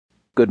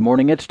Good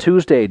morning. It's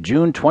Tuesday,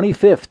 June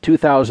 25th,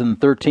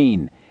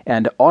 2013,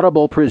 and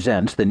Audible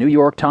presents the New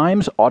York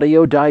Times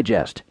Audio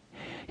Digest.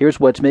 Here's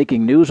what's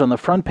making news on the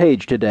front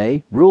page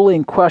today.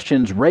 Ruling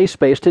questions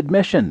race-based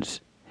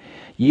admissions.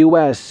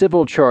 U.S.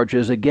 civil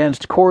charges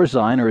against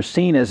Corzine are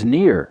seen as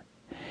near.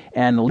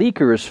 And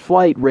leaker's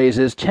flight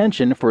raises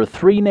tension for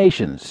three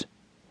nations.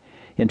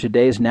 In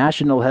today's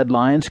national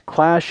headlines,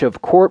 clash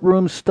of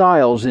courtroom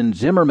styles in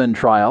Zimmerman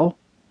trial.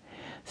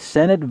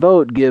 Senate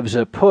vote gives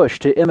a push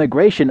to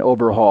immigration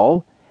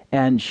overhaul,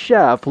 and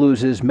chef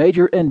loses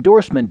major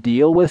endorsement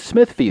deal with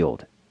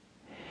Smithfield.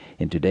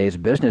 In today's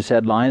business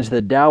headlines,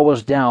 the Dow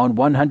was down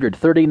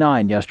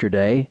 139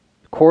 yesterday.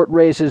 Court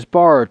raises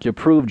bar to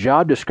prove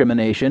job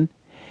discrimination.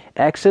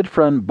 Exit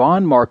from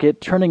bond market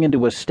turning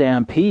into a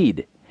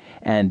stampede.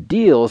 And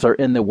deals are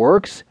in the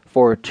works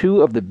for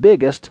two of the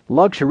biggest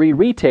luxury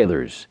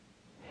retailers.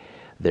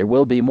 There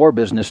will be more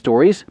business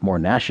stories, more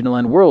national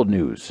and world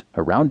news,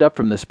 a roundup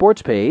from the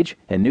sports page,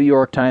 and New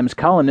York Times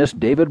columnist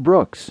David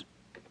Brooks.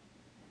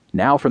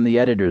 Now from the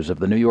editors of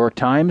the New York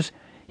Times,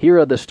 here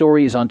are the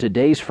stories on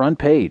today's front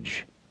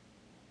page.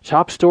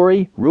 Top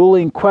story,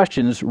 ruling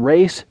questions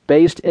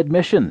race-based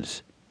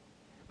admissions.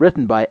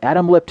 Written by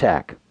Adam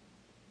Liptak.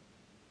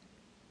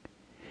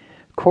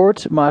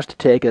 Courts must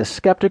take a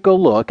skeptical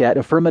look at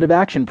affirmative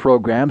action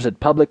programs at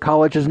public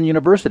colleges and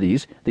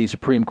universities, the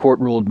Supreme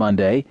Court ruled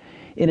Monday,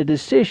 in a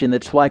decision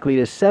that's likely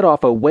to set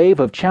off a wave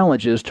of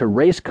challenges to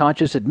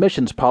race-conscious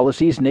admissions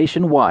policies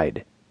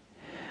nationwide.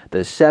 The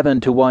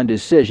 7-1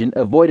 decision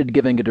avoided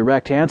giving a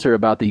direct answer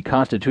about the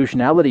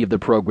constitutionality of the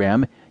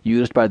program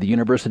used by the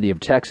University of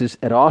Texas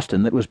at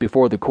Austin that was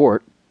before the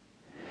court.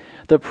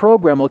 The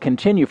program will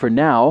continue for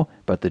now,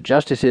 but the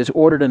justices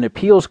ordered an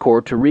appeals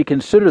court to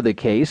reconsider the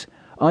case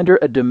under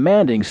a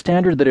demanding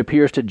standard that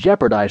appears to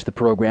jeopardize the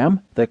program.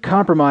 The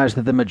compromise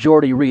that the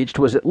majority reached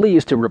was at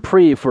least a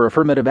reprieve for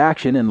affirmative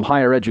action in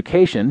higher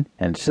education,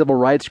 and civil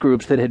rights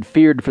groups that had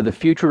feared for the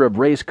future of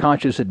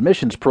race-conscious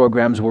admissions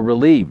programs were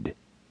relieved.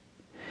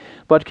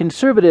 But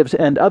conservatives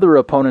and other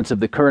opponents of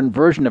the current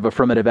version of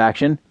affirmative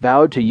action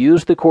vowed to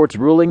use the court's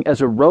ruling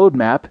as a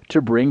roadmap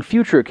to bring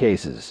future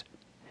cases.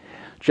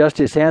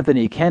 Justice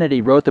Anthony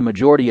Kennedy wrote the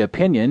majority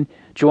opinion,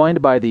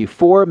 joined by the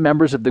four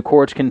members of the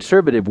court's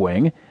conservative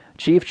wing,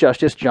 Chief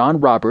Justice John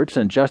Roberts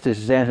and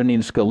Justices Antonin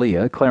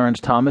Scalia,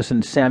 Clarence Thomas,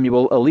 and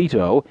Samuel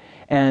Alito,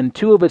 and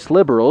two of its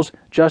liberals,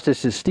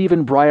 Justices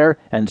Stephen Breyer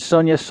and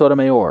Sonia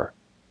Sotomayor.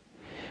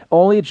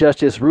 Only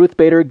Justice Ruth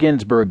Bader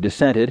Ginsburg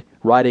dissented,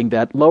 writing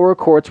that lower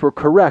courts were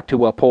correct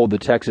to uphold the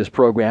Texas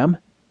program.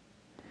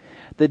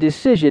 The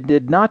decision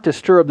did not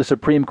disturb the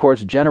Supreme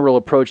Court's general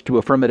approach to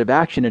affirmative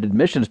action in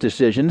admissions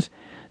decisions,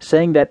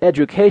 saying that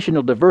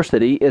educational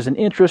diversity is an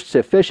interest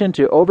sufficient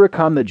to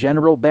overcome the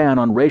general ban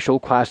on racial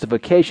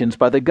classifications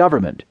by the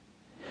government.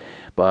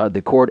 But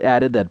the court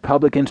added that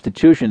public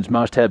institutions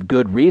must have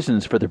good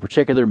reasons for the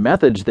particular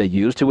methods they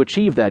use to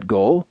achieve that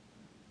goal.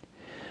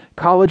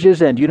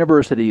 Colleges and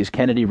universities,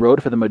 Kennedy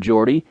wrote for the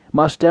majority,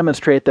 must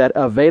demonstrate that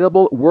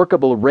available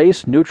workable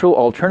race-neutral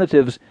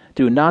alternatives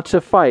do not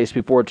suffice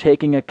before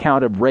taking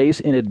account of race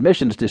in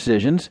admissions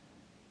decisions.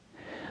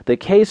 The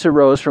case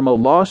arose from a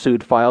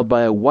lawsuit filed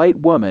by a white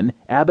woman,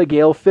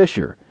 Abigail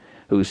Fisher,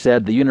 who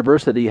said the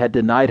university had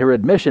denied her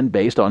admission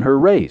based on her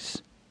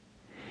race.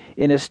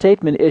 In a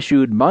statement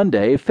issued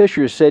Monday,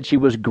 Fisher said she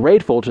was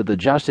grateful to the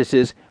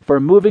justices for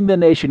moving the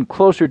nation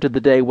closer to the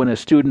day when a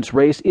student's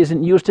race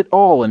isn't used at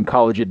all in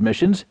college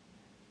admissions.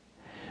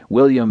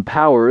 William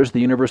Powers,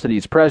 the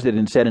university's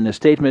president, said in a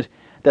statement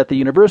that the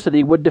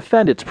university would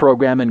defend its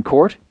program in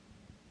court.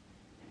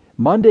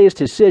 Monday's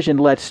decision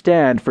let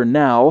stand for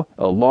now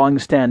a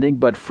long-standing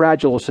but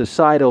fragile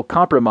societal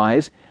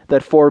compromise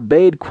that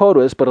forbade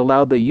quotas but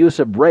allowed the use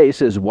of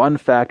race as one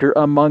factor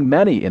among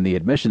many in the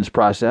admissions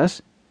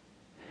process.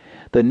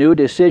 The new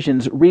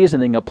decision's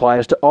reasoning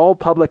applies to all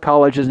public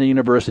colleges and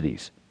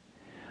universities.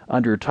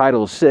 Under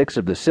Title VI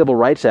of the Civil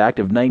Rights Act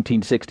of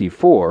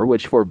 1964,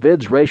 which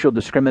forbids racial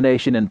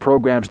discrimination in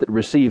programs that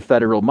receive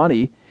federal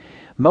money,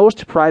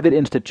 most private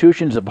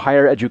institutions of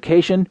higher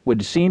education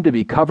would seem to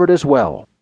be covered as well.